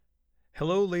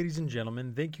Hello, ladies and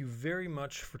gentlemen. Thank you very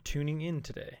much for tuning in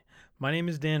today. My name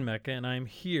is Dan Mecca, and I'm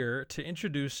here to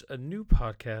introduce a new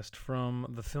podcast from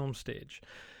the film stage.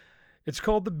 It's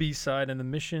called The B-Side, and the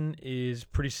mission is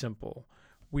pretty simple.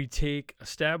 We take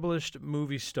established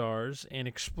movie stars and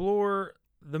explore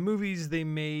the movies they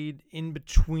made in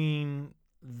between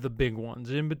the big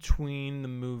ones, in between the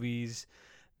movies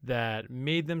that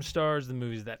made them stars, the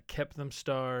movies that kept them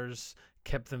stars,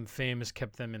 kept them famous,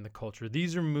 kept them in the culture.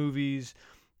 These are movies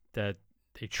that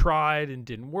they tried and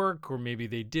didn't work, or maybe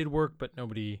they did work, but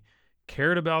nobody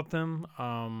cared about them.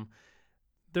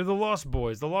 They're the lost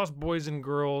boys and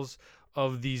girls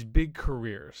of these big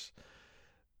careers.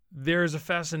 There's a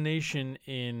fascination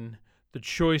in the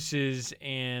choices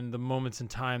and the moments in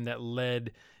time that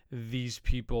led these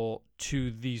people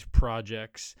to these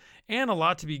projects, and a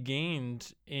lot to be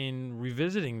gained in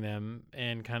revisiting them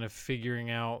and kind of figuring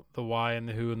out the why and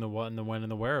the who and the what and the when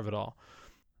and the where of it all.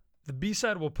 The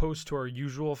B-Side will post to our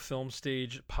usual Film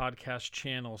Stage podcast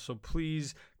channel, so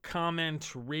please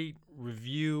comment, rate,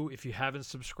 review. If you haven't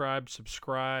subscribed,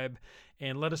 subscribe,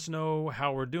 and let us know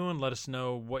how we're doing. Let us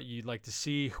know what you'd like to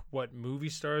see, what movie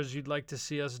stars you'd like to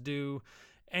see us do.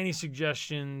 Any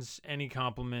suggestions, any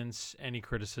compliments, any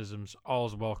criticisms, all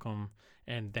is welcome,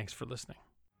 and thanks for listening.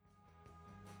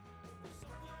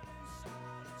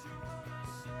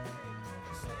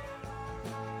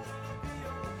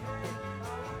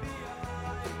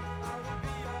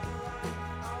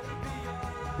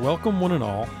 Welcome one and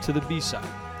all to the B-Side.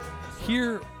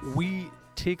 Here we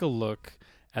take a look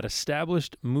at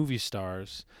established movie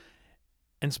stars,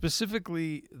 and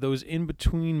specifically those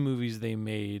in-between movies they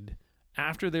made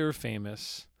after they were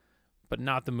famous, but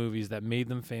not the movies that made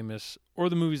them famous or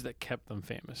the movies that kept them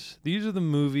famous. These are the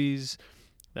movies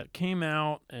that came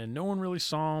out and no one really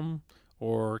saw them,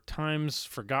 or time's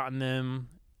forgotten them,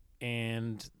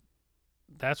 and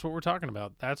that's what we're talking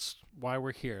about. That's why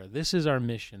we're here. This is our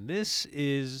mission. This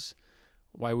is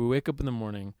why we wake up in the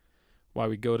morning, why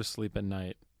we go to sleep at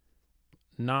night.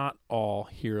 Not all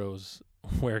heroes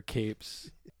wear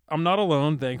capes. I'm not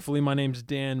alone, thankfully. My name's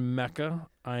Dan Mecca.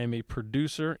 I am a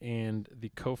producer and the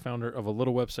co-founder of a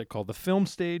little website called The Film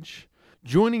Stage.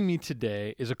 Joining me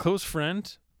today is a close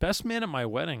friend, best man at my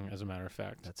wedding, as a matter of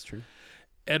fact. That's true.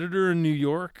 Editor in New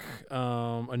York,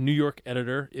 a New York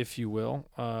editor, if you will.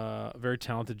 A very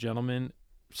talented gentleman,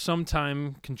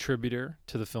 sometime contributor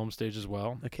to The Film Stage as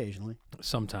well. Occasionally.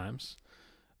 Sometimes.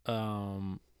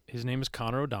 His name is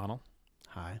Conor O'Donnell.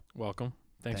 Hi. Welcome.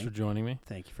 Thanks for joining me.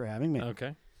 Thank you for having me.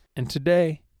 Okay. And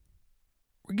today,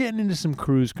 we're getting into some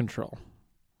cruise control.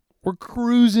 We're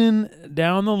cruising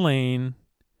down the lane,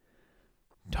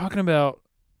 talking about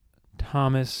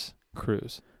Thomas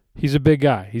Cruise. He's a big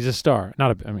guy. He's a star.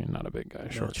 Not a big guy.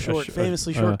 Short,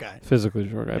 famously short guy. Physically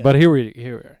short guy. Yeah. But here we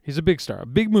are. He's a big star, a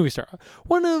big movie star.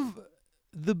 One of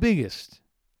the biggest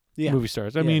movie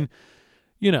stars. I mean,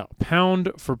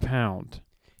 pound for pound,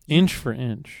 inch for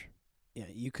inch. Yeah,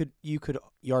 you could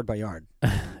yard by yard.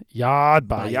 Yard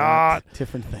by yard.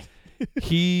 Different thing.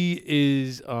 He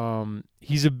is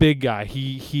he's a big guy.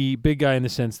 He big guy in the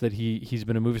sense that he's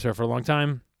been a movie star for a long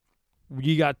time.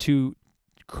 We got two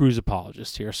cruise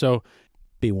apologists here. So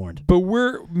be warned. But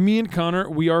me and Connor,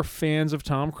 we are fans of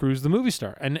Tom Cruise, the movie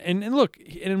star. And look,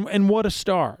 and what a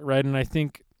star, right? And I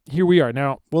think here we are.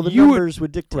 Now, well, the numbers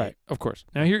would dictate. Right, of course.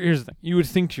 Now here's the thing. You would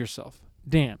think to yourself,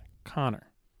 Dan, Connor,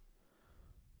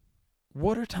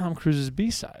 what are Tom Cruise's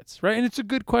B-sides, right? And it's a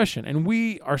good question. And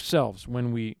we ourselves,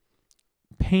 when we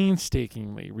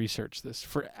painstakingly researched this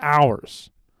for hours,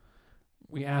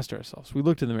 we asked ourselves, we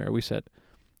looked in the mirror, we said,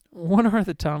 what are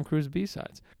the Tom Cruise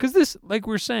B-sides? Because this, like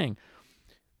we're saying,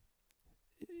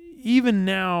 even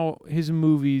now, his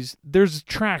movies, there's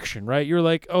traction, right? You're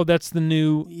like, oh, that's the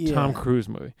new Tom Cruise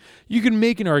movie. You can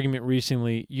make an argument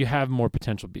recently, you have more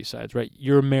potential B-sides, right?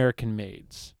 Your American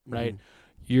Maids, right?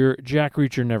 Your Jack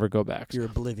Reacher, Never Go Backs. Your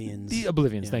Oblivions. The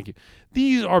Oblivions, thank you.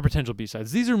 These are potential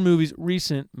B-sides. These are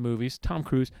recent movies, Tom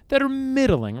Cruise, that are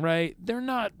middling, right? They're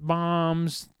not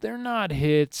bombs. They're not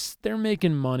hits. They're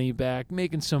making money back,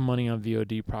 making some money on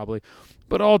VOD probably.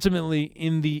 But ultimately,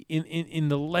 in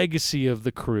the legacy of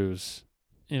the Cruise,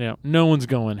 no one's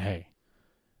going, hey,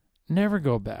 never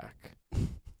go back.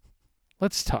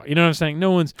 Let's talk. You know what I'm saying?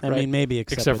 No one's. I mean, maybe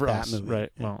except for that us, movie.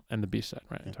 Right? Yeah. Well, and the B-side,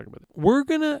 right? Yeah. Talk about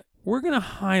that. We're gonna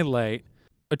highlight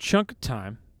a chunk of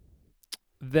time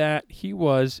that there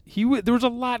was a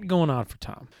lot going on for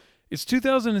Tom. It's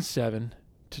 2007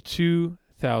 to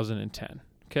 2010.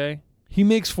 Okay, he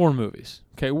makes 4 movies.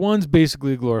 Okay, one's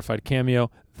basically a glorified cameo,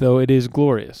 though it is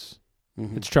glorious.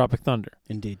 Mm-hmm. It's Tropic Thunder.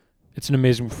 Indeed, it's an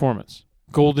amazing performance.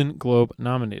 Golden Globe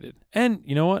nominated, and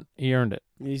you know what? He earned it.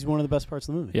 He's one of the best parts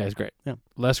of the movie. Yeah, he's great. Yeah.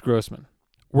 Les Grossman.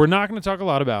 We're not going to talk a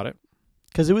lot about it.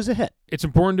 Because it was a hit. It's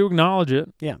important to acknowledge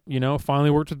it. Yeah.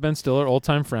 Finally worked with Ben Stiller,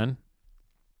 old-time friend.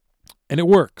 And it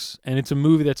works. And it's a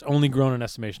movie that's only grown in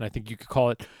estimation. I think you could call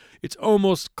it, it's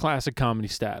almost classic comedy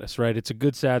status, right? It's a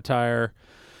good satire,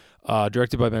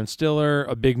 directed by Ben Stiller,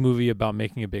 a big movie about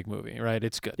making a big movie, right?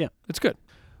 It's good. Yeah. It's good.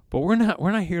 But we're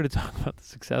not here to talk about the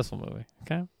successful movie,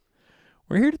 okay?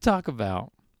 We're here to talk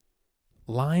about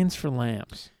Lions for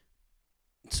Lambs.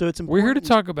 So it's important. We're here to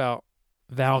talk about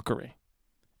Valkyrie.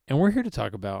 And we're here to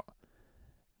talk about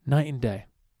Night and Day.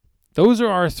 Those are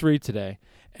our three today.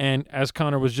 And as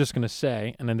Connor was just going to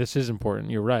say, and then this is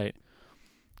important, you're right,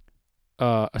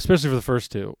 especially for the first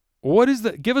two,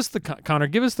 Connor,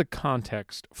 give us the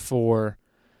context for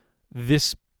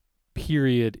this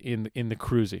period in the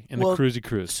cruisy, the cruisy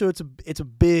cruise. So it's a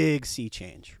big sea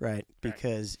change, right?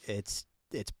 Because it's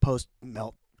post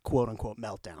quote unquote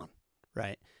meltdown,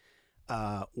 right?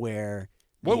 Where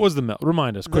what was the melt?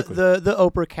 Remind us quickly. The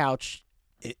Oprah couch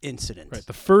incident. Right.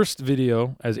 The first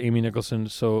video, as Amy Nicholson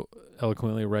so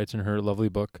eloquently writes in her lovely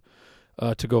book,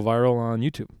 to go viral on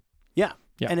YouTube. Yeah.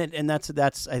 Yeah. And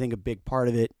that's I think a big part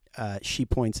of it. She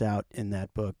points out in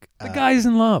that book. The guy's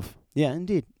in love. Yeah,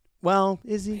 indeed. Well,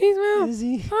 is he? Is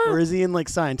he? Or is he in like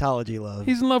Scientology love?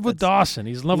 He's in love with Dawson.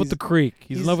 He's in love with the creek.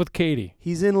 He's in love with Katie.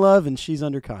 He's in love and she's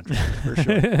under contract for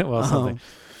sure. Well, something.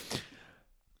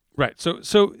 Right. So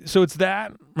it's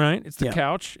that, right? It's the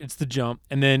couch, it's the jump,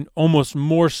 and then almost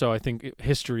more so, I think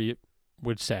history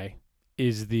would say,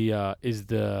 is the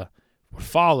what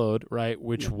followed, right?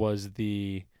 Which was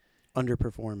the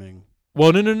underperforming.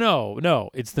 Well, no.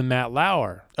 It's the Matt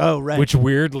Lauer. Oh, right. Which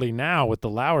weirdly now with the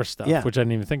Lauer stuff, which I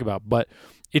didn't even think about, but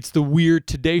it's the weird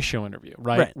Today Show interview,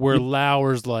 right? Where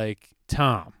Lauer's like,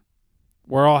 Tom,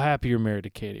 we're all happy you're married to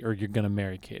Katie, or you're gonna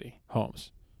marry Katie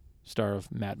Holmes, star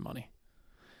of Mad Money.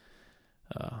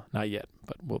 Not yet,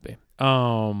 but will be.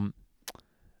 Sorry.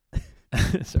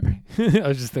 I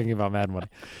was just thinking about Mad Money.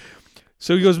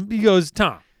 So he goes,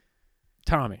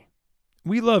 Tommy,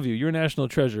 we love you. You're a national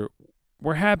treasure.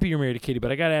 We're happy you're married to Katie,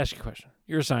 but I got to ask you a question.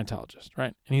 You're a Scientologist,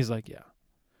 right? And he's like, yeah.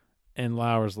 And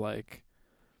Lauer's like,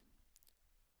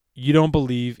 you don't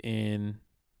believe in,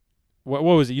 what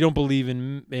was it? You don't believe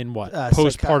in what?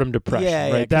 Postpartum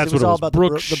depression, right? That's what it was. All about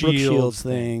Brooke the Brooke Shields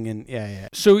thing. And yeah.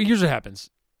 So here's what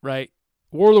happens, right?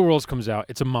 War of the Worlds comes out.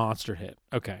 It's a monster hit.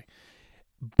 Okay.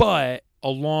 But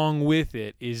along with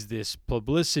it is this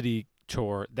publicity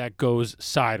tour that goes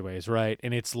sideways, right?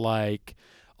 And it's like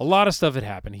a lot of stuff had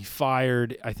happened. He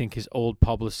fired, I think, his old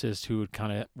publicist who had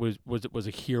kind of was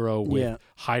a hero with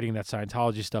hiding that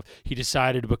Scientology stuff. He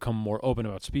decided to become more open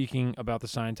about speaking about the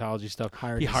Scientology stuff.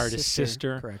 He hired his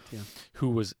sister, correct,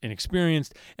 who was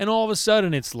inexperienced. And all of a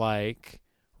sudden it's like,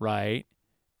 right,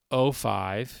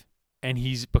 05, and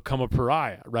he's become a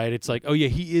pariah, right? It's like, oh, yeah,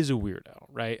 he is a weirdo,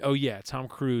 right? Oh, yeah, Tom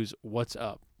Cruise, what's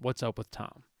up? What's up with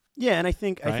Tom? Yeah, and I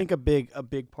think a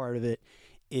big part of it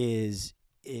is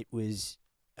it was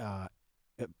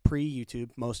pre-YouTube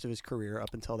most of his career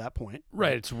up until that point.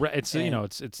 Right. It's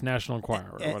it's National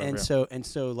Enquirer or whatever. And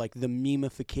so like the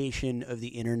memification of the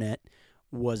internet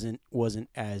wasn't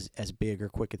as big or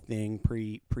quick a thing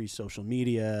pre social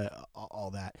media,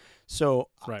 all that. So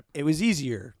it was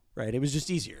easier, right? It was just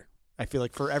easier. I feel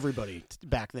like for everybody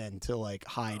back then to like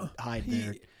hide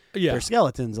their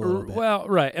skeletons a little bit. Well,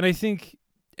 right. And I think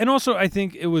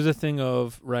it was a thing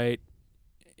of, right,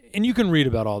 and you can read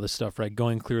about all this stuff, right?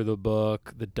 Going Clear, the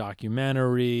book, the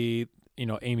documentary,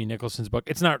 Amy Nicholson's book.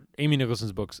 It's not Amy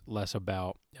Nicholson's book's less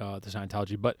about the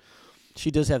Scientology, but she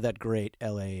does have that great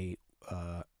LA.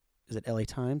 Is it LA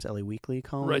Times, LA Weekly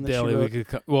column? Right, the LA Weekly.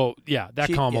 That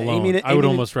column alone, I would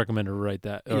almost recommend her write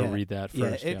that or read that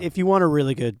first. Yeah. If you want a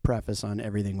really good preface on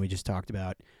everything we just talked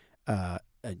about,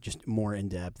 just more in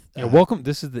depth. Welcome.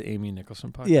 This is the Amy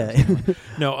Nicholson podcast. Yeah.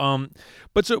 No.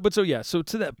 But so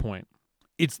to that point,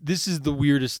 this is the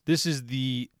weirdest. This is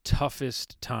the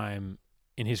toughest time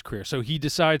in his career. So he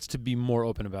decides to be more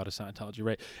open about his Scientology,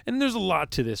 right? And there's a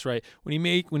lot to this, right? When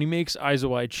he makes Eyes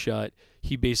Wide Shut,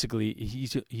 he basically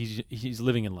he's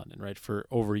living in London, right, for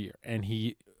over a year, and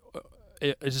he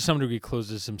to some degree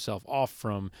closes himself off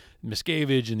from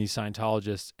Miscavige and these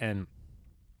Scientologists, and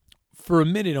for a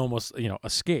minute almost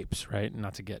escapes, right?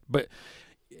 Not to get, but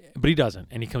he doesn't,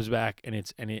 and he comes back, and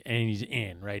he's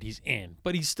in, right? He's in,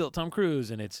 but he's still Tom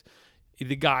Cruise, and it's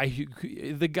the guy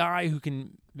who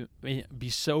can be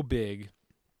so big.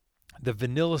 The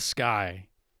Vanilla Sky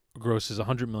grosses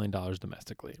 $100 million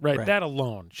domestically, right? That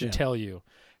alone should tell you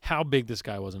how big this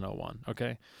guy was in 2001.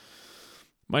 Okay,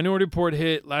 Minority Report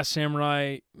hit, Last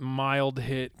Samurai mild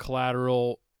hit,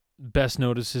 Collateral best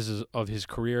notices of his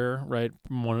career, right?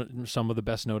 Some of the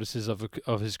best notices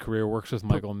of his career. Works with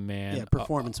Michael Mann. Yeah,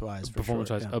 performance-wise.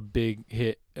 Performance-wise, yeah. a big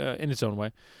hit in its own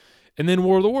way. And then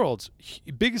War of the Worlds,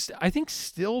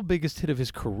 still biggest hit of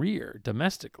his career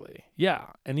domestically.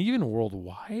 Yeah, and even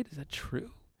worldwide. Is that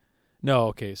true? No,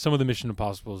 okay. Some of the Mission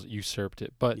Impossibles usurped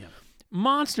it, but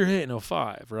monster hit in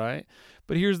 2005, right?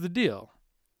 But here's the deal.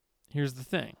 Here's the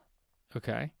thing,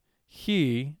 okay?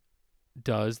 He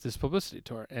does this publicity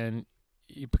tour, and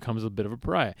he becomes a bit of a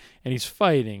pariah, and he's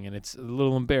fighting, and it's a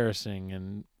little embarrassing,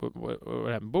 and what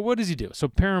happened? But what does he do? So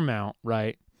Paramount,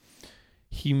 right?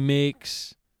 He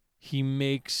makes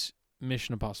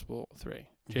Mission Impossible 3,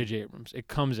 J.J. Abrams. It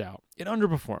comes out. It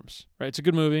underperforms, right? It's a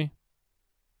good movie.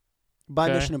 By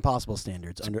Mission Impossible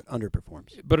standards,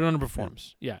 underperforms. But it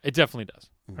underperforms. Yeah, it definitely does.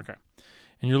 Okay.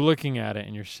 And you're looking at it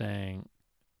and you're saying,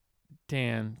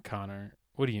 Dan, Connor,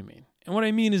 what do you mean? And what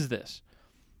I mean is this.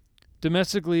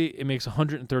 Domestically, it makes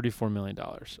 $134 million.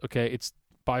 Okay? It's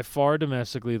by far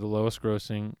domestically the lowest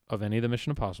grossing of any of the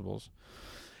Mission Impossibles.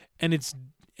 And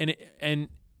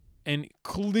and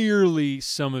clearly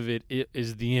some of it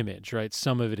is the image, right?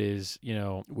 Some of it is, we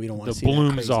don't want the to see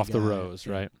blooms off the rose,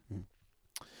 right? Mm-hmm.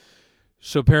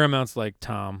 So Paramount's like,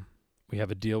 Tom, we have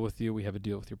a deal with you. We have a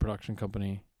deal with your production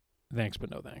company. Thanks,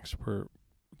 but no thanks. We're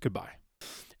goodbye.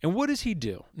 And what does he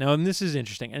do? Now, and this is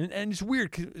interesting, and it's weird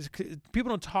because people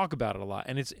don't talk about it a lot,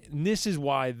 and this is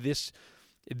why this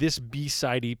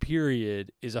B-sidey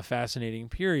period is a fascinating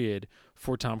period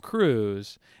for Tom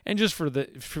Cruise, and just for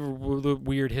the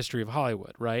weird history of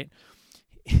Hollywood, right?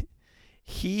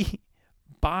 He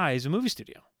buys a movie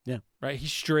studio. Yeah. Right? He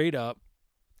straight up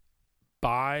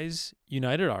buys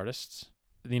United Artists.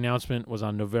 The announcement was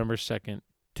on November 2nd,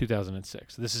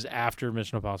 2006. This is after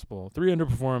Mission Impossible 3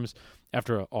 underperforms,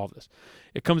 after all of this.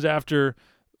 It comes after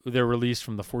their release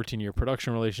from the 14-year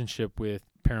production relationship with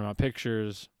Paramount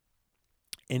Pictures,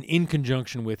 and in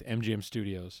conjunction with MGM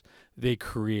Studios, they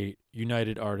create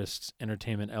United Artists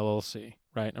Entertainment LLC,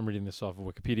 right? I'm reading this off of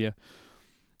Wikipedia.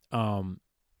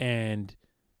 And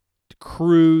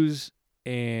Cruise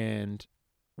and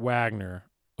Wagner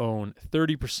own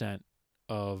 30%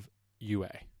 of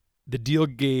UA. The deal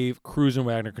gave Cruise and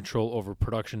Wagner control over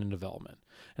production and development.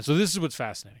 And so this is what's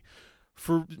fascinating.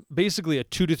 For basically a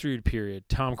 2 to 3 year period,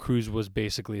 Tom Cruise was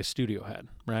basically a studio head,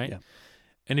 right? Yeah.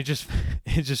 And it's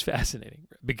just fascinating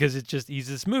because he's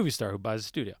this movie star who buys a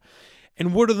studio.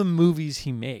 And what are the movies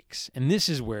he makes? And this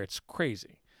is where it's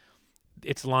crazy.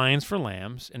 It's Lions for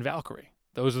Lambs and Valkyrie.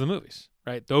 Those are the movies,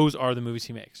 right? Those are the movies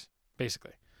he makes,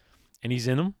 basically. And he's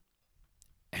in them.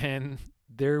 And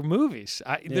they're movies.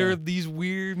 They're these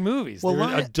weird movies. Well,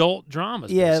 they're adult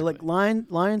dramas. Yeah, basically. like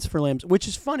Lions for Lambs, which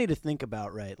is funny to think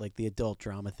about, right? Like the adult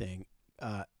drama thing.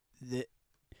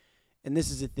 And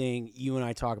this is a thing, you and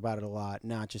I talk about it a lot,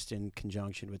 not just in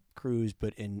conjunction with Cruise,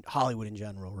 but in Hollywood in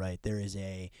general, right? There is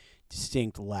a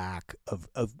distinct lack of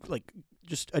like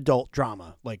just adult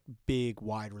drama, like big,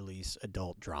 wide release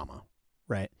adult drama,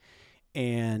 right?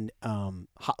 And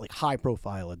like high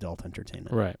profile adult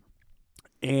entertainment. Right.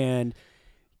 And,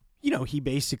 he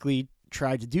basically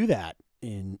tried to do that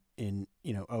in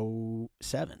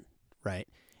 2007, right?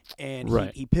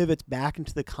 And he pivots back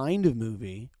into the kind of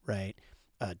movie, right?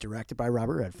 Directed by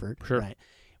Robert Redford, right?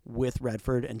 With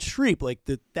Redford and Streep, like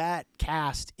that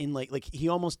cast in like he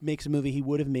almost makes a movie he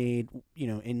would have made,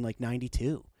 in like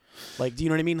 92. Like, do you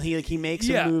know what I mean? He makes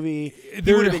a movie.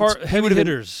 They're heavy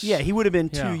hitters. He would have been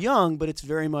too young, but it's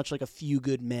very much like A Few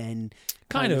Good Men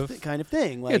kind of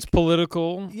thing. Like, it's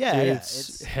political. Yeah,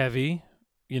 it's heavy.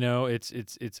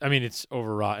 It's. I mean, it's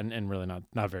overwrought and really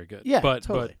not very good. Yeah, but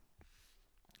totally.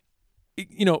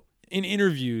 But in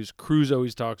interviews, Cruise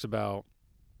always talks about.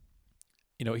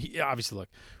 He obviously, look,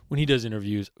 when he does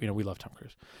interviews, we love Tom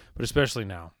Cruise, but especially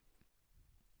now,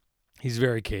 he's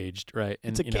very caged, right?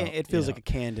 And it feels like a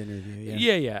canned interview.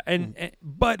 Yeah.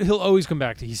 But he'll always come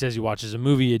back to. He says he watches a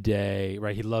movie a day,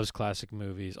 right? He loves classic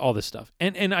movies, all this stuff.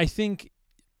 And I think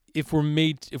if we're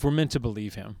meant to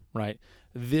believe him, right,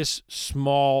 this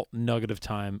small nugget of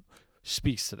time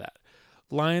speaks to that.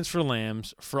 Lions for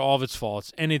Lambs, for all of its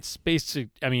faults, and it's basically,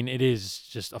 it is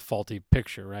just a faulty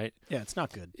picture, right? Yeah, it's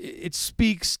not good. It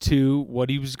speaks to what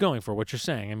he was going for, what you're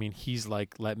saying. He's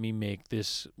like, let me make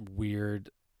this weird,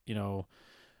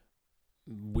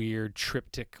 weird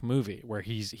triptych movie where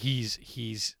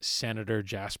he's Senator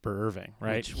Jasper Irving,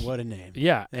 right? What a name.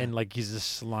 Yeah, and like he's a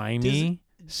slimy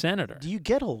senator. Do you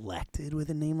get elected with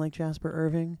a name like Jasper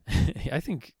Irving? I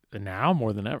think now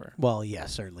more than ever. Well, yeah,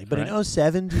 certainly. But in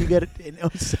 2007, do you get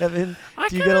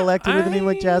elected with a name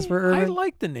like Jasper Irving? I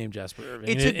like the name Jasper Irving.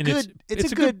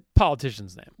 It's a good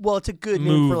politician's name. Well, it's a good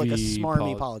name for like a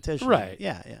smarmy politician. Right.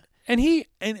 Yeah.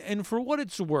 And for what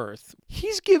it's worth,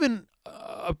 he's given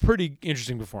a pretty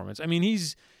interesting performance. I mean,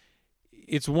 it's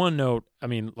one note. I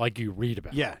mean, like you read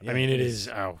about. Yeah. I mean, it is.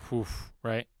 Oh, oof,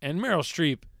 right. And Meryl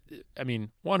Streep. I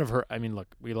mean, one of her. I mean,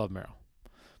 look, we love Meryl.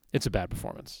 It's a bad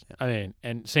performance. Yeah. I mean,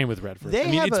 and same with Redford.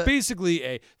 It's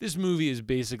basically this movie is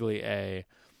basically a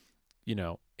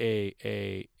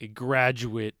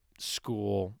graduate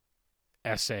school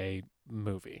essay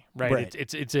movie, right?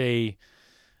 It's a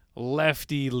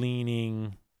lefty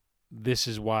leaning, this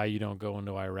is why you don't go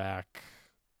into Iraq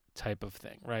type of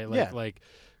thing, right? Like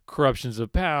corruptions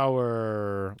of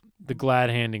power, the glad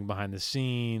handing behind the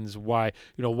scenes, why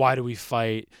do we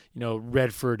fight?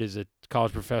 Redford is a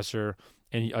college professor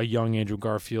and a young Andrew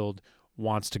Garfield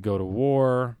wants to go to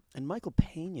war. And Michael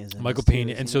Peña's in Michael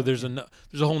Peña. And so there's a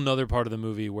whole nother part of the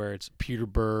movie where it's Peter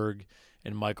Berg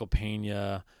and Michael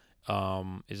Peña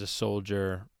is a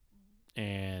soldier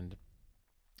and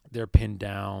they're pinned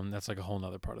down. That's like a whole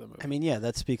nother part of the movie. I mean, yeah,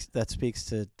 that speaks to the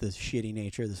shitty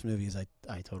nature of this movie.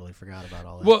 I totally forgot about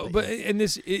all that. Well,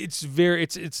 it's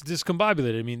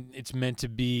discombobulated. I mean, it's meant to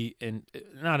be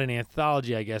not an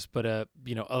anthology, I guess, but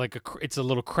it's a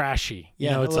little crashy.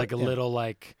 It's like a little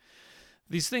like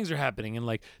these things are happening and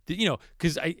like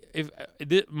because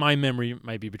my memory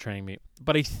might be betraying me,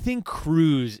 but I think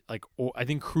Cruz's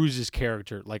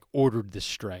character like ordered this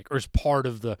strike or is part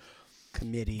of the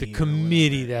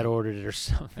committee that ordered it or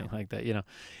something like that,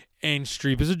 And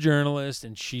Streep is a journalist,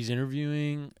 and she's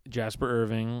interviewing Jasper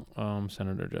Irving,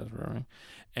 Senator Jasper Irving,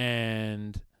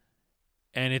 and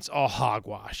it's all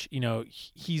hogwash.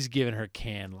 He's giving her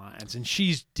canned lines, and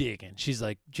she's digging. She's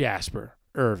like, Jasper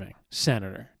Irving,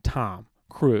 Senator Tom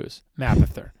Cruise,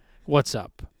 Mapother, what's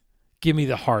up? Give me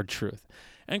the hard truth.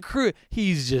 And Cruise,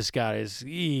 he's got a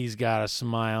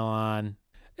smile on.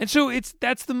 And so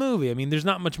that's the movie. I mean, there's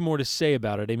not much more to say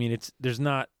about it. I mean, there's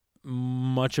not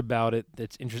much about it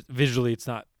that's visually. It's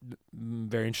not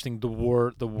very interesting.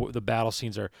 The battle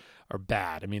scenes are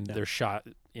bad. I mean, they're shot,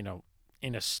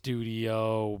 in a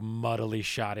studio, muddily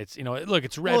shot. It's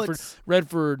it's Redford.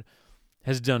 Redford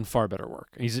has done far better work.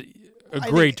 He's a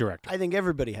great director. I think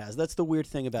everybody has. That's the weird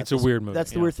thing about it's a weird movie.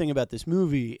 That's the weird thing about this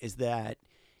movie is that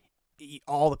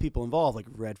all the people involved, like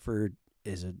Redford,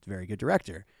 is a very good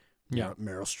director. Yeah,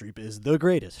 Meryl Streep is the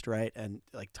greatest, right? And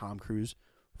like Tom Cruise,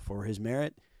 for his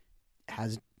merit,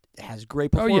 has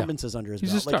great performances under his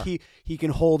belt. A star. Like he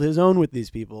can hold his own with these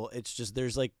people. It's just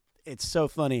it's so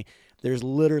funny. There's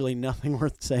literally nothing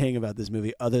worth saying about this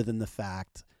movie other than the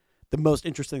fact. The most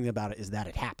interesting thing about it is that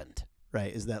it happened,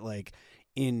 right? Is that like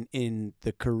in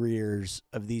the careers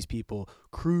of these people,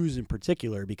 Cruise in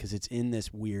particular, because it's in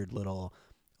this weird little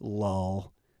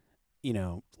lull,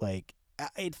 like.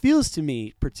 It feels to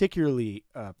me, particularly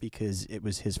because it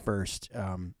was his first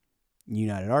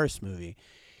United Artists movie,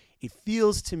 it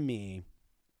feels to me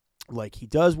like he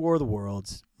does War of the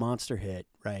Worlds, monster hit,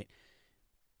 right?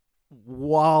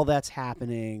 While that's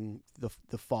happening, the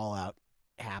fallout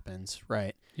happens,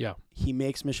 right? Yeah. He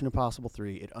makes Mission Impossible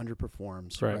 3. It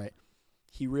underperforms, right?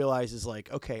 He realizes,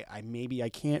 like, okay, I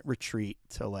can't retreat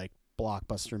to, like,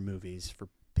 blockbuster movies for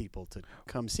people to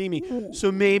come see me. So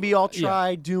maybe I'll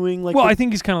try doing like. Well, I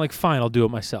think he's kind of like, fine, I'll do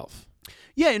it myself.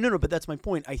 Yeah, no, but that's my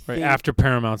point. I think after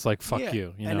Paramount's like, fuck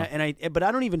you, but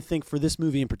I don't even think for this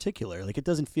movie in particular, like it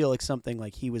doesn't feel like something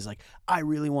like he was like, I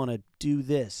really want to do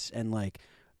this, and like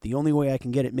the only way I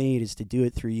can get it made is to do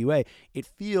it through UA. It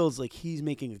feels like he's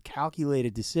making a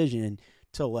calculated decision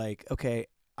to like, okay,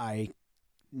 I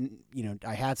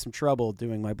had some trouble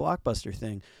doing my blockbuster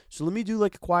thing, so let me do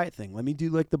like a quiet thing. Let me do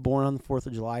like the Born on the 4th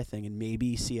of July thing and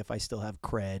maybe see if I still have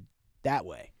cred that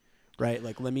way, right?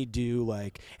 Like, let me do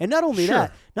like, and not only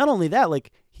that,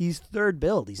 like he's third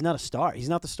billed. He's not a star. He's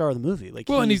not the star of the movie. Like,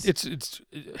 well, and it's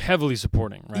heavily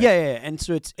supporting, right? Yeah. And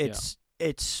so it's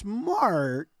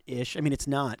smart-ish. I mean, it's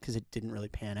not because it didn't really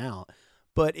pan out,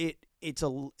 but it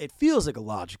feels like a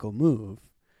logical move.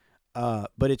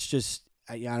 But it's just.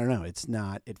 I don't know. It's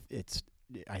not.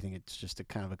 I think it's just a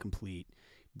kind of a complete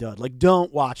dud. Like,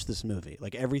 don't watch this movie.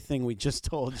 Like everything we just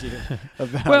told you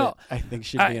about it, I think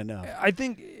should be enough. I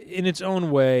think in its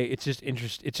own way, it's just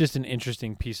It's just an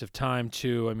interesting piece of time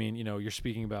too. I mean, you're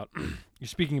speaking about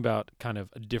kind of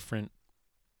a different.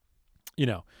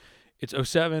 It's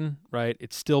 2007, right?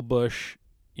 It's still Bush.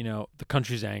 The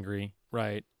country's angry,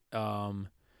 right?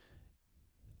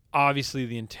 Obviously,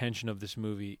 the intention of this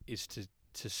movie is to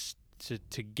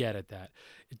get at that.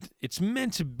 It's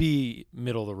meant to be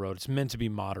middle of the road. It's meant to be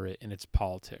moderate in its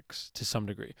politics to some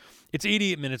degree. It's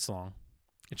 88 minutes long.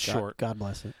 It's short. God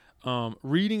bless it.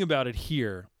 Reading about it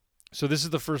here, so this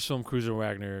is the first film Cruiser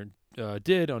Wagner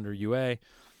did under UA.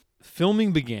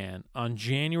 Filming began on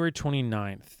January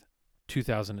 29th,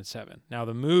 2007. Now,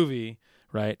 the movie,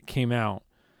 right, came out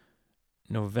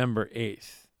November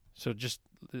 8th. So just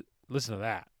listen to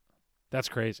that. That's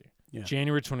crazy. Yeah.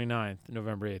 January 29th,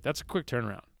 November 8th. That's a quick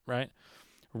turnaround, right?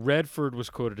 Redford was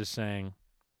quoted as saying,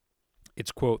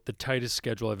 it's, quote, the tightest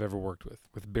schedule I've ever worked with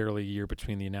barely a year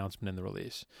between the announcement and the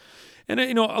release. And,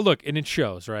 look, and it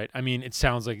shows, right? I mean, it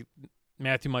sounds like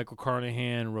Matthew Michael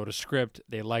Carnahan wrote a script.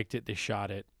 They liked it. They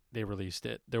shot it. They released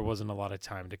it. There wasn't a lot of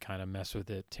time to kind of mess with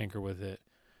it, tinker with it,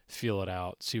 feel it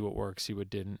out, see what worked, see what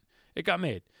didn't. It got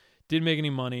made. Didn't make any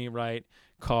money, right?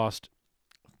 Cost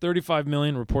 $35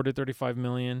 million, reported $35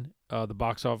 million. The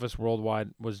box office worldwide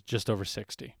was just over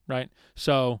 60, right?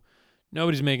 So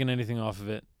nobody's making anything off of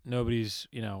it. Nobody's,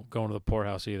 going to the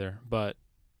poorhouse either. But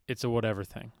it's a whatever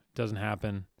thing. Doesn't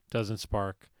happen. Doesn't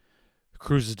spark.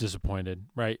 Cruise is disappointed,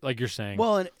 right? Like you're saying.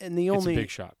 Well, and the only it's a big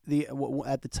shot.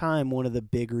 At the time, one of the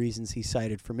big reasons he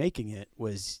cited for making it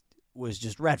was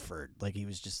just Redford. Like he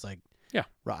was just like, yeah,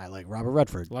 I like Robert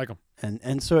Redford, like him,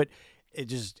 and so it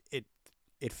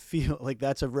feels like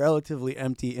that's a relatively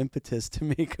empty impetus to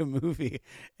make a movie,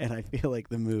 and I feel like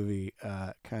the movie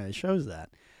kind of shows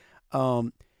that.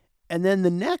 And then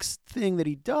the next thing that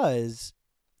he does,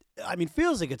 I mean,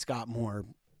 feels like it's got more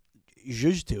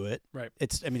zhuzh to it. Right.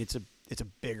 It's a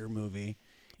bigger movie.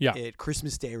 Yeah.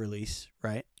 Christmas Day release,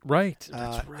 right? Right.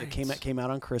 That's right. It came out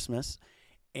on Christmas,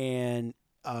 and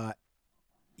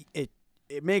it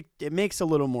makes a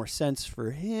little more sense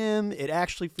for him. It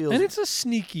actually feels, and it's a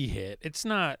sneaky hit. It's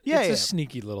not. Yeah, it's a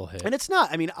sneaky little hit, and it's not.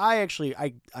 I mean, I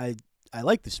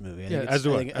like this movie. I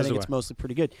think it's mostly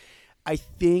pretty good. I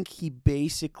think he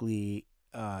basically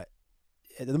the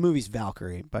movie's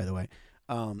Valkyrie, by the way,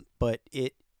 but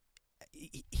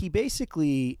he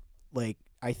basically, like,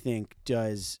 I think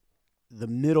does the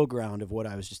middle ground of what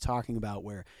I was just talking about,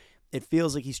 where it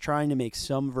feels like he's trying to make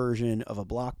some version of a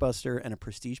blockbuster and a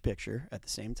prestige picture at the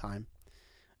same time,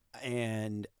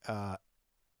 and I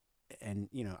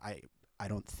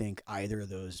don't think either of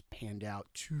those panned out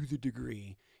to the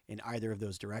degree in either of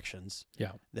those directions.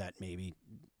 Yeah. That maybe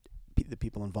the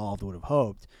people involved would have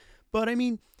hoped. But I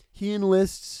mean, he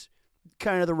enlists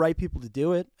kind of the right people to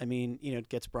do it. I mean, it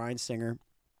gets Bryan Singer,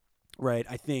 right?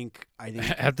 I think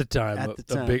at the time,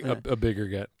 a bigger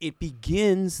get. It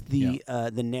begins the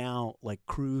now like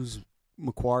Cruise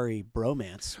Macquarie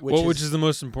bromance, which is the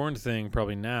most important thing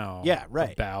probably now. Yeah,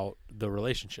 right. About the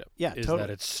relationship. Yeah, is totally. that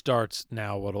it starts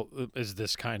now. Is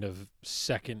this kind of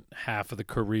second half of the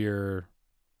career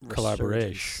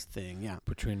collaboration thing? Yeah,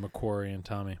 between Macquarie and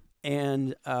Tommy.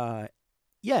 And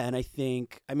and I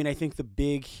think the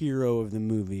big hero of the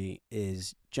movie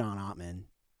is John Ottman,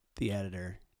 the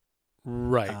editor.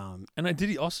 Right. And did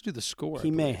he also do the score? He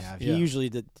may have. Yeah. He usually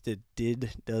did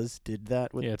that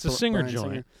with it's a Singer Bryan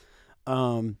joint.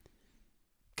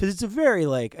 Because it's a very,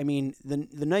 like, I mean,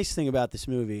 the nice thing about this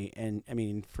movie, and I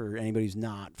mean, for anybody who's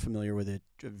not familiar with it,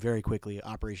 very quickly,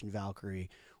 Operation Valkyrie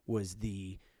was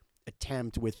the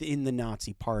attempt within the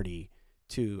Nazi Party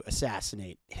to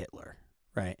assassinate Hitler,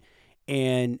 right?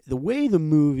 And the way the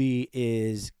movie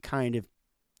is kind of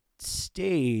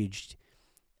staged,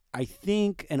 I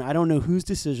think, and I don't know whose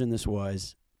decision this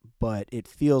was, but it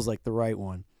feels like the right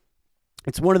one.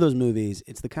 It's one of those movies,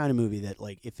 it's the kind of movie that,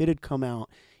 like, if it had come out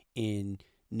in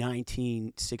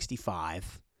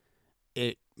 1965,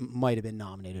 it might have been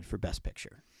nominated for Best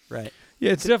Picture, right?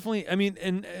 Yeah, it's definitely, I mean,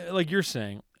 and like you're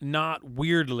saying, not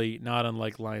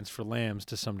unlike Lions for Lambs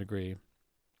to some degree,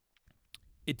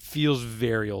 it feels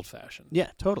very old-fashioned.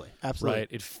 Yeah, totally. Absolutely. Right?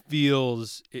 It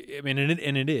feels, I mean,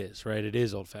 and it is, right? It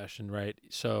is old-fashioned, right?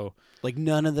 So, like,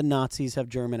 none of the Nazis have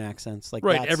German accents. Like,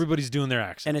 right, everybody's doing their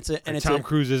accent. And Tom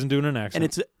Cruise isn't doing an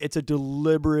accent. And it's a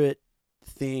deliberate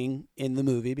thing in the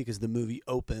movie, because the movie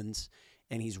opens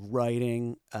and he's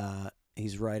writing a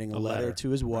letter to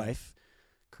his wife,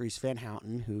 Carice Van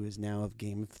Houten, who is now of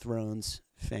Game of Thrones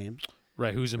fame.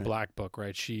 Right, who's in Black Book,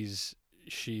 right? She's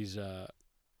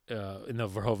in the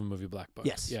Verhoeven movie Black Book.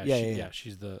 Yes. Yeah.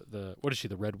 She's the what is she,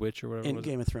 the Red Witch or whatever? In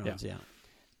Game of Thrones, yeah.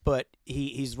 But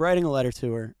he's writing a letter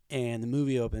to her, and the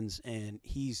movie opens, and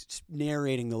he's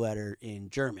narrating the letter in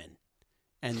German.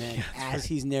 And then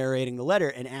he's narrating the letter,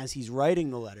 and as he's writing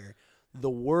the letter, the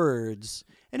words,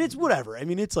 and it's whatever. I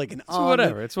mean, it's like an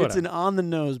it's an on the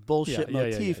nose bullshit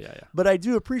motif. Yeah. But I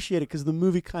do appreciate it, because the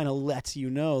movie kind of lets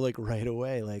you know, like, right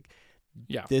away, like,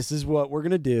 this is what we're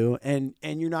gonna do, and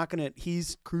you're not gonna.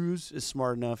 Cruise is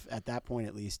smart enough at that point,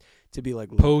 at least, to be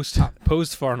like post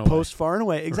far and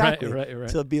away, exactly. Right.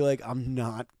 To be like, I'm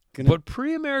not gonna. But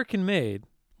pre-American Made,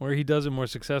 where he does it more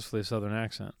successfully, a Southern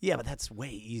accent. Yeah, but that's way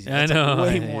easier. I know,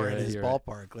 way more in his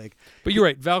ballpark. Like, but you're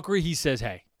right, Valkyrie. He says,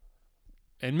 "Hey,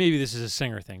 and maybe this is a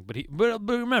Singer thing, but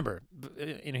remember,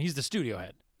 he's the studio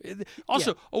head.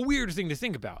 Also, a weird thing to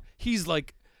think about. He's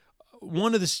like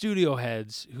one of the studio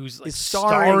heads who's like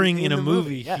starring in a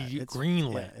movie he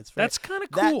greenlit. Yeah, that's kind of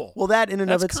cool. That in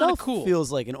and of itself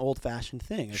feels like an old-fashioned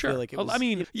thing. I feel like it was,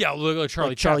 like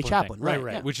Charlie Chaplin. Right.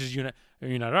 Yeah. Which is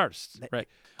United Artists. Right.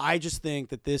 I just think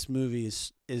that this movie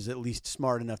is at least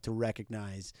smart enough to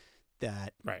recognize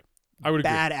that I would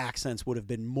bad agree. accents would have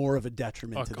been more of a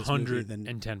detriment to this movie than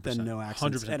no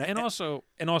accents. 100%.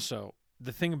 And also,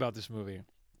 the thing about this movie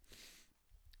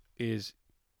is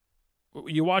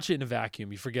you watch it in a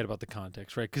vacuum, you forget about the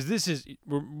context, right? Because this is,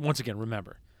 once again,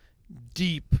 remember,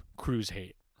 deep Cruise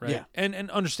hate, right? Yeah.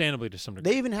 And understandably to some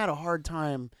degree. They even had a hard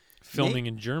time filming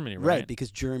in Germany, right? Right,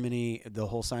 because Germany, the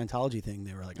whole Scientology thing,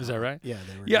 they were like, is that right? Yeah,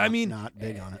 they were not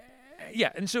big on it.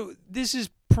 Yeah, and so this is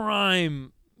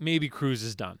prime, maybe Cruise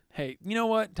is done. Hey, you know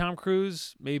what, Tom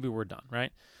Cruise, maybe we're done,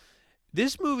 right?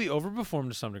 This movie overperformed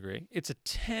to some degree. It's a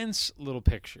tense little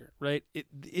picture, right?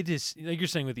 It is, like you're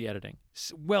saying with the editing,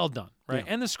 well done, right?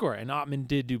 Yeah. And the score, and Ottman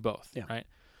did do both, right?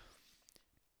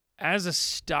 As a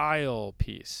style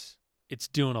piece, it's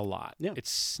doing a lot. Yeah. It's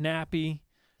snappy.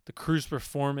 The Cruise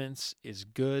performance is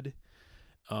good.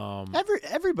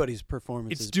 Everybody's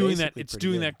performance is doing that. It's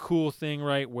doing that cool thing,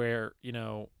 right? Where you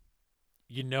know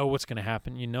what's going to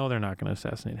happen. You know they're not going to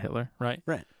assassinate Hitler, right?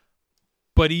 Right.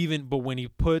 But when he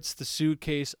puts the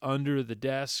suitcase under the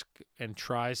desk and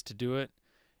tries to do it,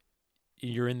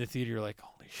 you're in the theater. You're like,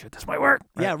 "Holy shit, this might work!"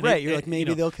 Right? Yeah, right. You're like,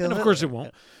 maybe they'll kill him. And of course, it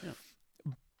won't. Yeah.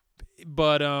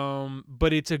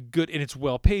 But it's a good, and it's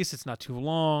well paced. It's not too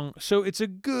long, so it's a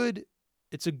good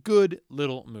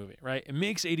little movie, right? It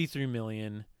makes $83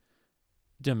 million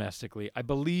domestically. I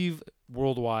believe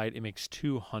worldwide it makes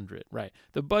 $200, right?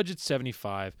 The budget's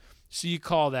 $75, so you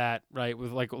call that, right?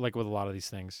 With like with a lot of these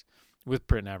things. With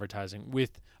print and advertising,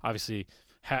 with obviously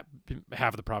half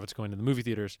of the profits going to the movie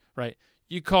theaters, right?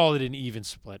 You call it an even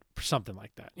split, something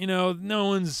like that. No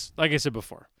one's, like I said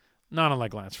before, not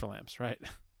unlike Lions for Lambs, right?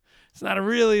 It's not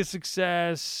really a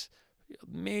success.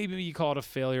 Maybe you call it a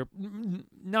failure.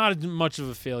 Not as much of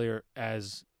a failure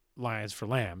as Lions for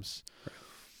Lambs. Right.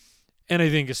 And I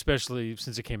think especially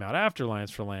since it came out after Lions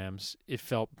for Lambs, it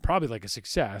felt probably like a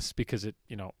success because it,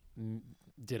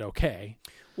 did okay.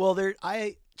 Well,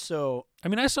 I saw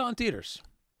it in theaters.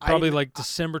 Probably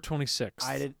December 26th.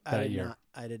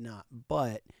 I did not.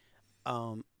 But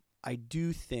I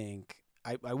do think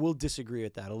I will disagree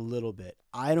with that a little bit.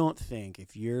 I don't think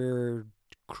if you're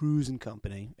Cruise and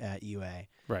Company at UA,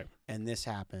 right, and this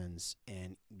happens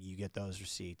and you get those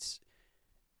receipts,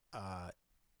 I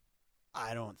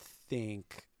don't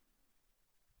think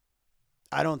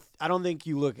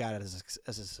you look at it as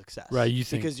a success. Right, you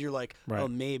think, because you're like, right. Oh,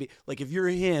 maybe, like if you're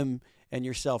him and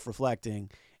you're self-reflecting,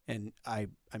 and I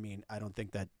don't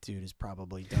think that dude has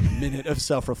probably done a minute of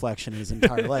self-reflection in his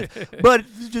entire life. But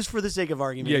just for the sake of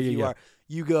argument,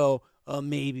 you go,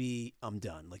 maybe I'm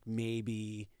done. Like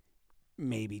maybe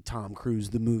Tom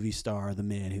Cruise, the movie star, the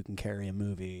man who can carry a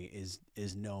movie,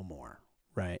 is no more,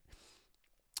 right?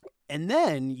 And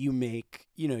then you make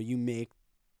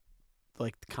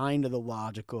like kind of the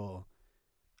logical,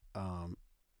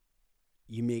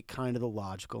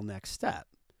 next step,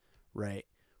 right?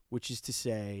 Which is to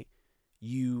say,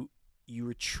 you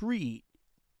retreat,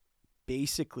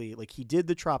 basically, like he did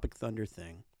the Tropic Thunder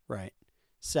thing, right?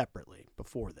 Separately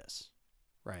before this,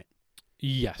 right?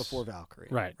 Yes. Before Valkyrie,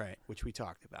 right? Which we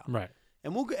talked about, right?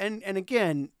 And we'll and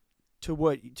again to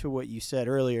what you said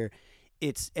earlier,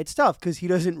 it's tough because he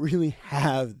doesn't really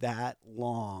have that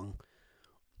long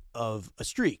of a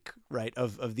streak, right?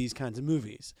 Of these kinds of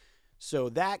movies. So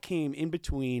that came in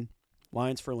between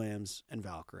Lions for Lambs and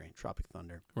Valkyrie, Tropic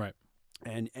Thunder. Right.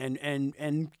 And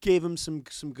gave him some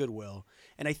goodwill.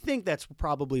 And I think that's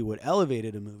probably what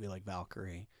elevated a movie like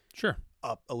Valkyrie. Sure.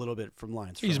 Up a little bit from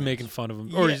Lions for He's Lambs. Making fun of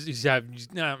him. Or he's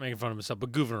not making fun of himself,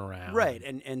 but goofing around. Right.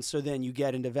 And so then you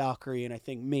get into Valkyrie, and I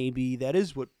think maybe that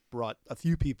is what brought a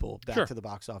few people back to the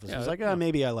box office. Yeah, it was like,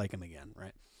 maybe I like him again,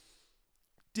 right?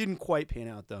 Didn't quite pan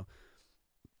out, though.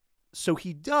 So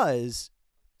he goes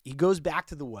back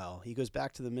to the well. He goes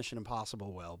back to the Mission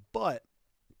Impossible well, but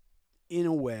in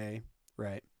a way,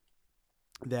 right,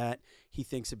 that he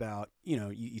thinks about,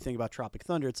 you think about Tropic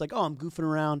Thunder. It's like, oh, I'm goofing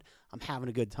around. I'm having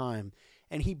a good time.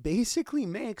 And he basically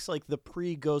makes like the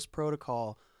pre-Ghost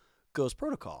Protocol,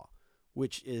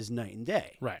 which is night and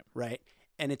day. Right. Right.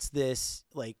 And it's this,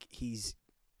 like, he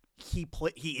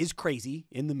is crazy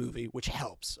in the movie, which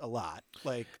helps a lot.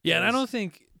 Like, yeah, and I don't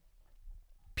think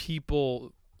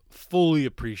people fully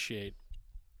appreciate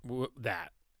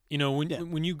that.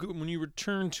 When you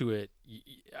return to it,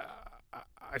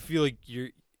 I feel like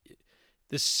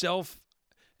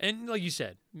and like you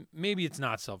said, maybe it's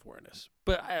not self-awareness,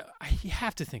 but I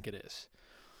have to think it is.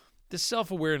 The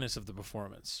self-awareness of the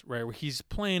performance, right, where he's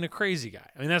playing a crazy guy.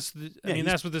 I mean, that's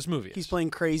what this movie is. He's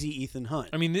playing crazy Ethan Hunt.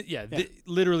 I mean,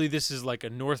 literally, this is like a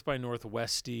North by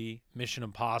Northwest-y, Mission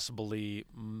Impossible-y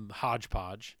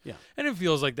hodgepodge. Yeah. And it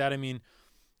feels like that. I mean,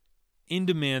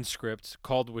 in-demand script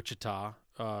called Wichita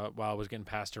while it was getting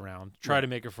passed around. Tried to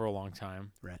make it for a long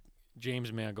time. Right.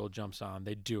 James Mangold jumps on.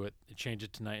 They do it. They change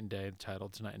it to Night and Day, the title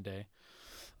to Night and Day.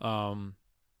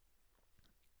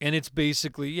 And it's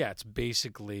basically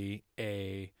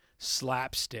a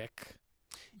slapstick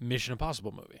Mission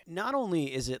Impossible movie. Not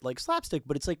only is it like slapstick,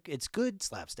 but it's good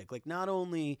slapstick. Like not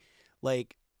only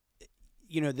like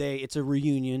it's a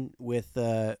reunion with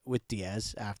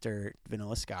Diaz after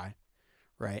Vanilla Sky,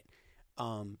 right?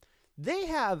 They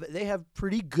have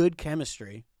pretty good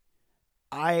chemistry.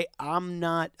 I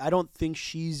don't think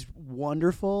she's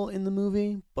wonderful in the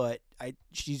movie, but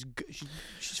she's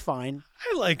fine.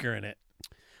 I like her in it.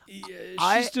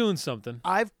 Yeah, she's doing something.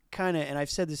 I've kind of, and I've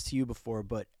said this to you before,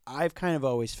 but I've kind of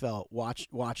always felt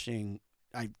watching.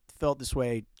 I felt this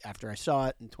way after I saw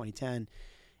it in 2010.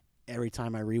 Every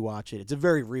time I rewatch it, it's a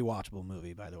very rewatchable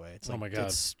movie. By the way, it's oh my God,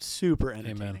 it's super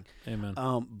entertaining. Amen.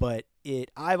 But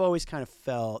I've always kind of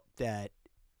felt that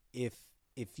if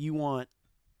you want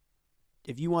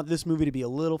this movie to be a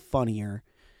little funnier,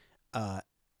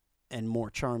 and more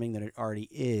charming than it already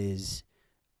is,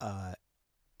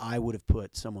 I would have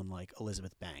put someone like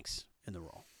Elizabeth Banks in the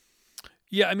role.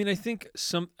 Yeah, I mean, I think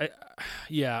it's not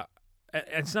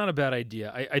a bad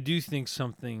idea. I do think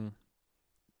something.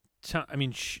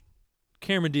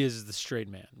 Cameron Diaz is the straight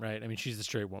man, right? I mean, she's the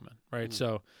straight woman, right? Mm.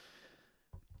 So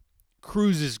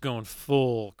Cruise is going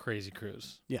full crazy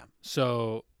Cruise. Yeah.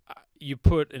 So you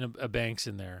put a Banks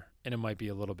in there, and it might be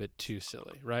a little bit too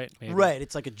silly, right? Maybe. Right.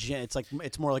 It's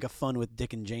more like a fun with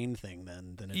Dick and Jane thing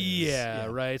than it is. Yeah.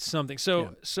 Right. Something.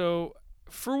 So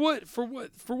for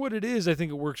what it is, I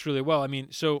think it works really well. I mean,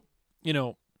 so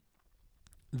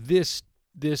this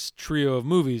trio of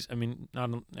movies. I mean,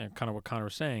 kind of what Connor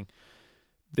was saying.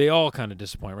 They all kind of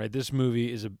disappoint, right? This movie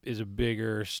is a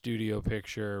bigger studio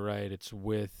picture, right? It's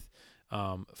with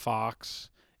Fox,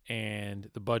 and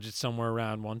the budget's somewhere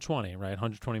around $120, right?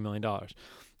 $120 million.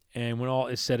 And when all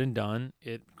is said and done,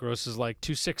 it grosses like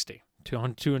 $260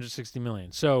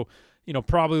 million. So,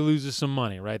 probably loses some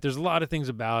money, right? There's a lot of things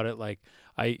about it. Like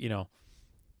when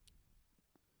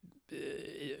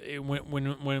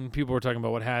people were talking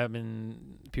about what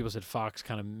happened, people said Fox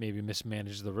kind of maybe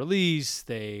mismanaged the release.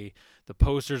 The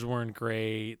posters weren't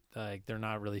great. Like they're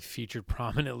not really featured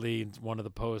prominently in one of the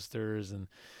posters, and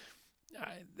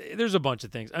there's a bunch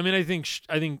of things. I mean, I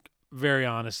think very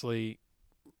honestly,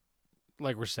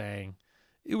 like we're saying,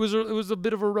 it was a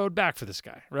bit of a road back for this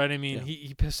guy, right? I mean,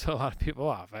 he pissed a lot of people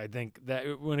off. I think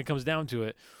that when it comes down to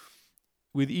it,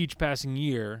 with each passing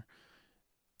year,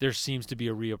 there seems to be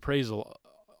a reappraisal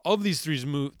of these three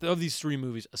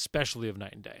movies, especially of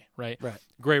Night and Day, right? Right.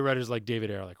 Great writers like David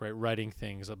Ehrlich, right, writing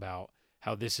things about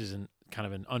how this is kind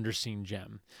of an underseen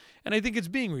gem, and I think it's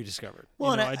being rediscovered.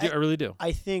 Well, I really do.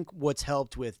 I think what's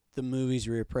helped with the movie's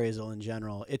reappraisal in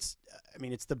general, it's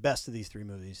the best of these three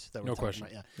movies that we're talking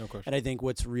about. Yeah, no question. And I think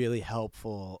what's really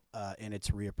helpful in its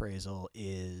reappraisal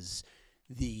is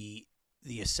the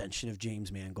ascension of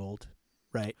James Mangold.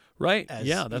 Right. As,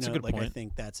 that's a good point. I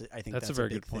think that's a very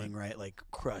good thing, right? Like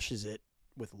crushes it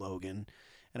with Logan,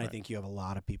 and I think you have a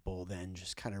lot of people then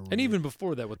just kind of. And even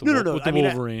before that, with the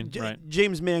Wolverine, right?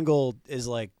 James Mangold is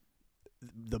like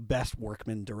the best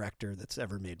workman director that's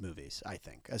ever made movies. I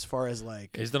think, as far as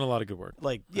like he's done a lot of good work.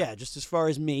 Like just as far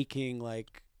as making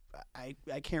like I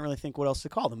can't really think what else to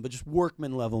call them, but just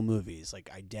workman level movies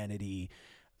like Identity.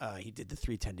 He did the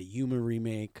 3:10 to Yuma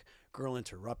remake, Girl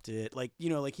Interrupted.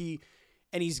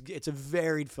 It's a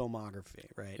varied filmography,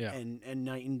 right? Yeah. And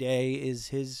Night and Day is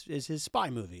his spy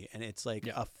movie, and it's like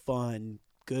a fun,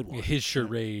 good one. His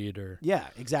charade,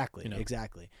 exactly.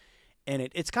 And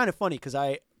it's kind of funny because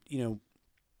I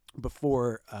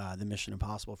before the Mission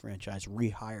Impossible franchise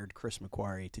rehired Chris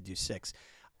McQuarrie to do 6,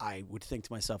 I would think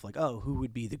to myself like, oh, who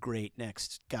would be the great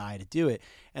next guy to do it?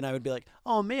 And I would be like,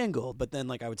 oh, Mangold. But then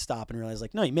like I would stop and realize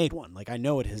like, no, he made one. Like I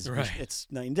know what his it's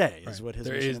Night and Day is what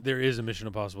his there is a Mission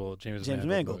Impossible James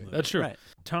Mangold movie. That's true. Right.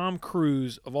 Tom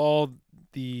Cruise, of all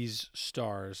these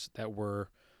stars that we're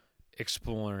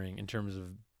exploring in terms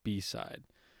of B-side,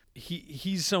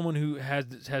 he's someone who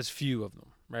has few of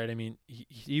them, right? I mean,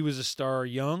 he was a star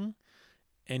young,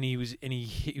 and he was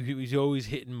always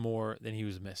hitting more than he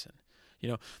was missing.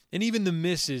 And even the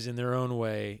misses in their own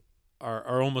way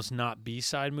are almost not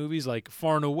B-side movies. Like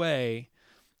Far and Away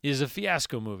is a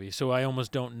fiasco movie. So I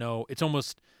almost don't know. It's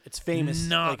famous,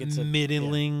 not like it's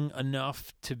middling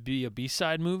enough to be a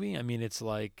B-side movie. I mean, it's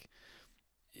like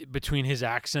between his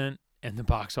accent and the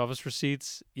box office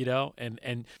receipts,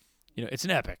 and it's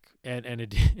an epic, and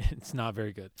it's not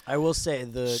very good. I will say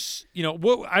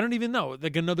I don't even know.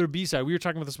 Like another B-side. We were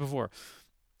talking about this before.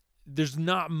 There's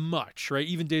not much, right?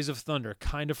 Even Days of Thunder,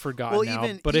 kind of forgotten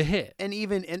now, but a hit. And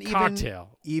even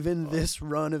Cocktail. Even this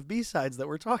run of B-sides that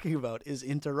we're talking about is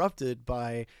interrupted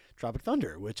by Tropic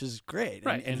Thunder, which is great.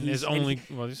 Right, and he's only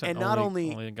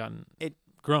gotten it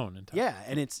grown in time. Yeah,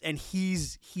 and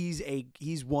he's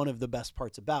one of the best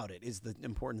parts about it is the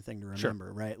important thing to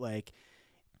remember, right? Like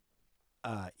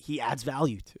he adds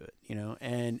value to it,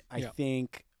 and I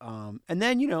think and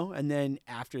then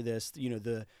after this,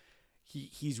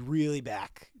 he's really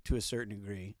back to a certain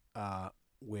degree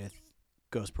with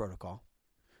Ghost Protocol,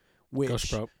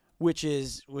 which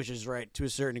is right to a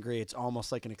certain degree. It's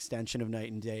almost like an extension of Night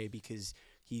and Day because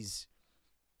he's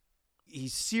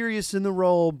serious in the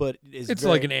role, but it's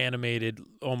like an animated,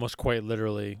 almost quite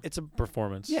literally. It's a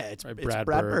performance. Yeah, it's Brad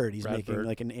Bird. He's making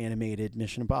like an animated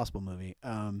Mission Impossible movie.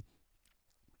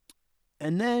 And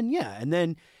then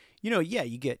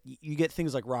you get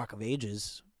things like Rock of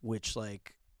Ages, which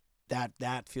like.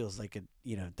 That feels like an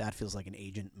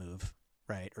agent move,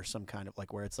 right? Or some kind of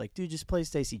like where it's like, dude, just play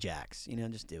Stacey Jacks,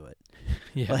 just do it.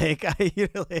 Yeah. Like kind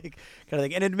of thing.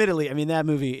 And admittedly, I mean that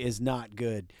movie is not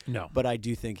good. No. But I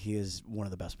do think he is one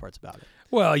of the best parts about it.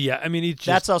 Well, yeah. I mean,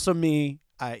 that's also me.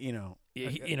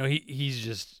 He's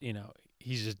just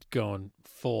going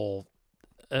full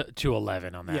to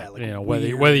 11 on that. Yeah, like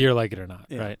whether you're like it or not,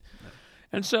 right? Yeah.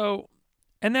 And so,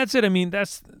 and that's it. I mean,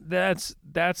 that's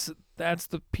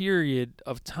the period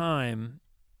of time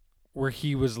where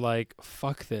he was like,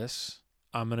 fuck this,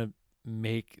 I'm going to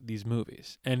make these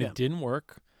movies. And it didn't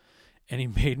work, and he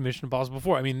made Mission Impossible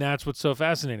 4. I mean, that's what's so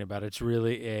fascinating about it. It's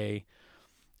really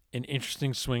an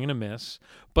interesting swing and a miss.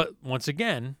 But once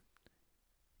again,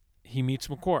 he meets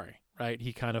McQuarrie, right?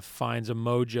 He kind of finds a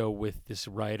mojo with this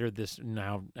writer, this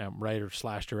now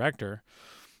writer/director.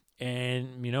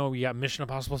 And, we got Mission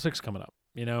Impossible 6 coming up.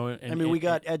 We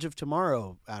got Edge of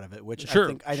Tomorrow out of it, which I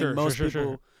think most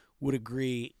people would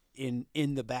agree in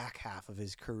the back half of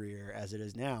his career as it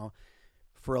is now.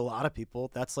 For a lot of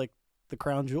people, that's like the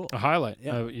crown jewel, a highlight.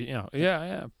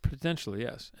 Yeah, potentially,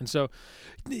 yes. And so,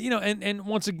 and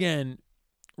once again,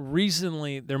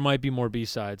 recently there might be more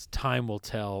B-sides. Time will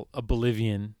tell.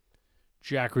 Oblivion,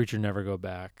 Jack Reacher, Never Go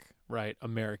Back, right?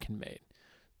 American Made.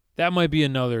 That might be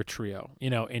another trio,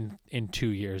 in 2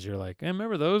 years. You're like,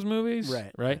 remember those movies?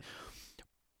 Right.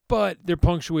 But they're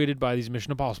punctuated by these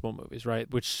Mission Impossible movies, right?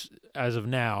 Which, as of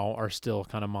now, are still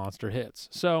kind of monster hits.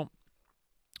 So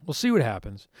we'll see what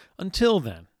happens. Until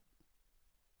then,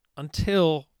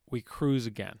 until we cruise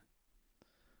again,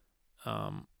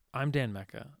 I'm Dan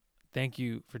Mecca. Thank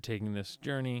you for taking this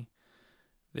journey,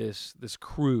 this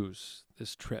cruise,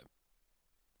 this trip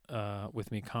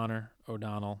with me, Conor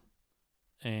O'Donnell.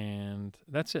 And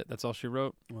that's it. That's all she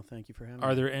wrote. Well, thank you for having me.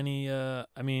 Are there any,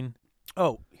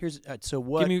 here's, so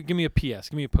what? Give me a PS.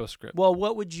 Give me a postscript. Well,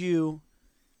 what would you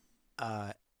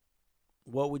like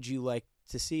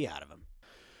to see out of him?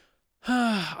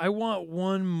 I want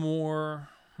one more.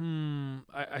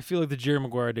 I feel like the Jerry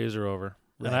Maguire days are over.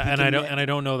 Right. And I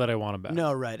don't know that I want him back.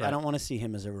 No, right. I don't want to see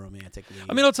him as a romantic lead.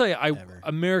 I mean, I'll tell you,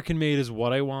 American Made is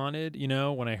what I wanted,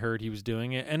 when I heard he was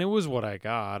doing it, and it was what I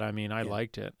got. I mean, I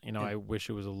liked it. I wish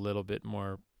it was a little bit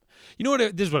more. You know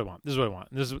what? This is what I want. This is what I want.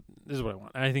 This is what I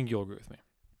want. And I think you'll agree with me.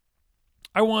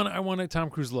 I want a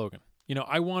Tom Cruise Logan.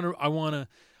 I want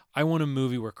a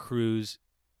movie where Cruise,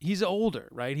 he's older,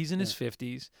 right? He's in his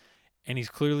 50s, and he's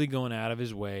clearly going out of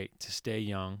his way to stay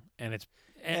young, and it's.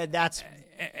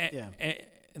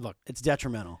 Look, it's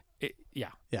detrimental.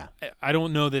 Yeah. I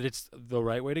don't know that it's the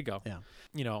right way to go.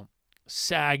 Yeah.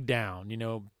 Sag down.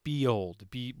 Be old.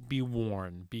 Be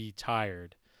worn. Be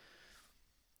tired.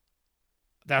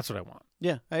 That's what I want.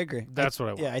 Yeah, I agree. That's what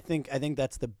I want. Yeah, I think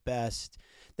that's the best.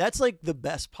 That's like the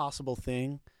best possible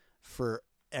thing for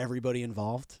everybody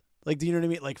involved. Like, do you know what I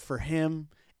mean? Like for him.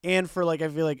 And for I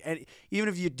feel like even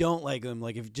if you don't like him,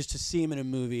 if just to see him in a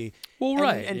movie,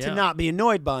 and to not be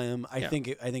annoyed by him, I think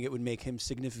it would make him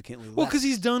significantly less. Well, because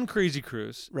he's done Crazy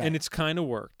Cruise, and it's kind of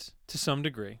worked to some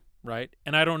degree, right?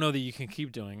 And I don't know that you can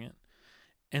keep doing it.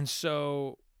 And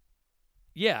so,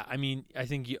 yeah, I mean, I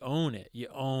think you own it. You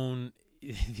own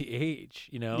the age,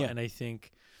 and I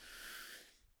think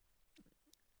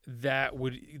that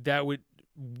would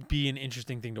be an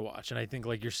interesting thing to watch. And I think,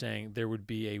 like you're saying, there would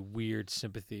be a weird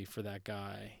sympathy for that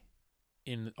guy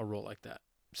in a role like that.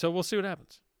 So we'll see what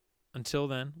happens. Until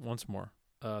then, once more,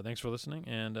 Thanks for listening,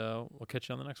 and we'll catch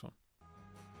you on the next one.